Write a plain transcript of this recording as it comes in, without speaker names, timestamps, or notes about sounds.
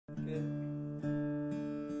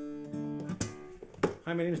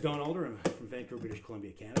Hi, my name is Don Alder. I'm from Vancouver, British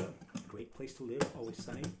Columbia, Canada. Great place to live, always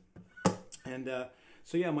sunny. And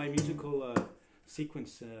so yeah, my musical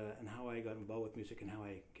sequence and how I got involved with music and how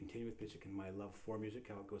I continue with music and my love for music,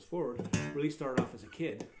 how it goes forward, really started off as a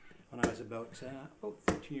kid. When I was about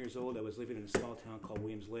 13 years old, I was living in a small town called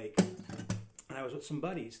Williams Lake. And I was with some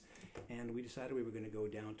buddies, and we decided we were going to go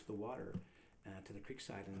down to the water, to the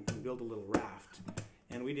creekside, and build a little raft.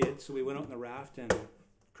 And we did, so we went out in the raft, and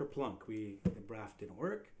kerplunk, the raft didn't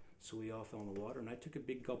work, so we all fell in the water, and I took a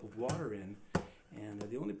big gulp of water in, and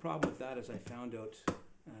the only problem with that is I found out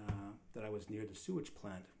that I was near the sewage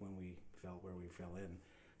plant when we fell in.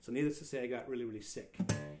 So needless to say, I got really, really sick,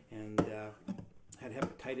 and had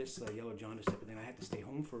hepatitis, yellow jaundice type of thing. I had to stay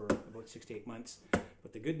home for about 6 to 8 months.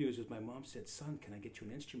 But the good news was my mom said, "Son, can I get you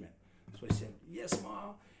an instrument?" So I said, "Yes,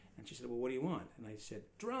 Mom." And she said, "Well, what do you want?" And I said,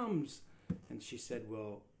 "Drums." And she said,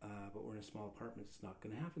 "Well, but we're in a small apartment. It's not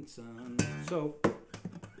going to happen, son." So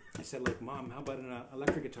I said, like, "Mom, how about an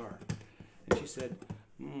electric guitar?" And she said,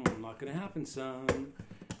 "Not going to happen, son."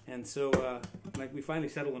 And so like we finally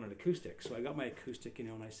settled on an acoustic. So I got my acoustic,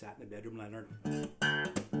 and I sat in the bedroom and I learned.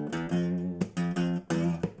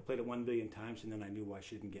 Played it 1 billion times, and then I knew why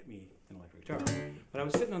she didn't get me an electric guitar. But I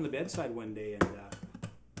was sitting on the bedside one day, and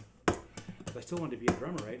I still wanted to be a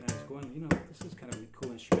drummer, right? And I was going, this is kind of a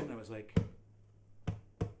cool instrument. And I was like,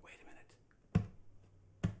 wait a minute,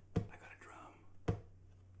 I got a drum.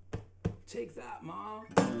 Take that, Mom.